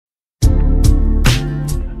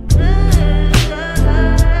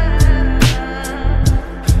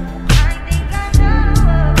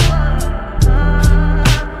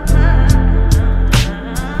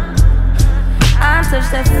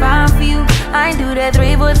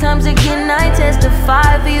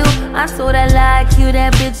testify for you. I told I like you,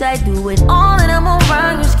 that bitch, I do it. All of them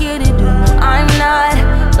around you scared to do. I'm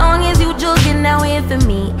not, long as you juggin' out here for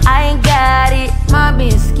me, I ain't got it.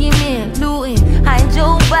 Mobbin, schemin, lootin, hide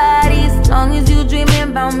your bodies. Long as you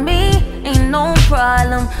dreamin' about me, ain't no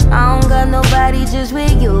problem. I don't got nobody just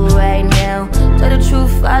with you right now. Tell the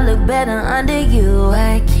truth, I look better under you.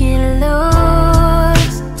 I can't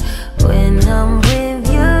lose when I'm with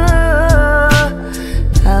you.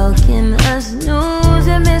 How can I snooze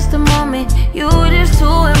and miss the moment? You just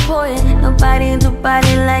too important. Nobody do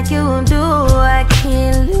body like you do. I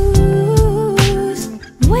can't lose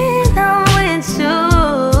when I'm with you.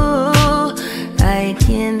 I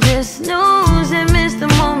can't just snooze and miss the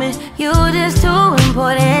moment. You just too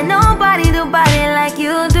important. Nobody do body like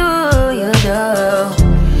you do. You do.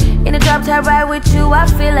 In the drop top ride with you, I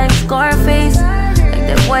feel like Scarface. Like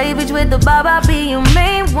that white bitch with the bob, I'll be your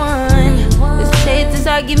main one. Let's take this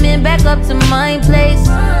argument back up to my place.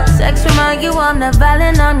 Sex remind you I'm not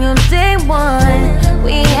violent, I'm your day one.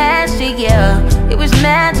 We had shit, yeah, it was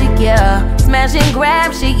magic, yeah. Smash and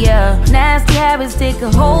grab shit, yeah. Nasty habits take a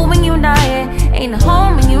hold when you're not here. Ain't a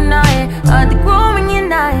home when you're not here. Hard to grow when you're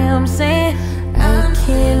not here. I'm saying I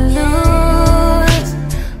can't lose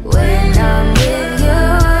when I'm with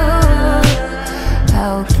you.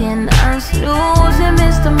 How can I snooze and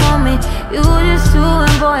miss the moment? You just too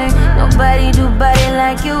important. Nobody do body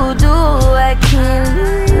like you do. I can't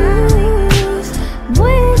lose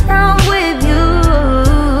when I'm with you.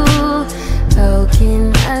 How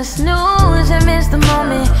can I snooze and miss the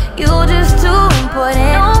moment? You just too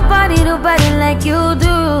important. Nobody do body like you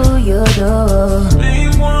do. You do.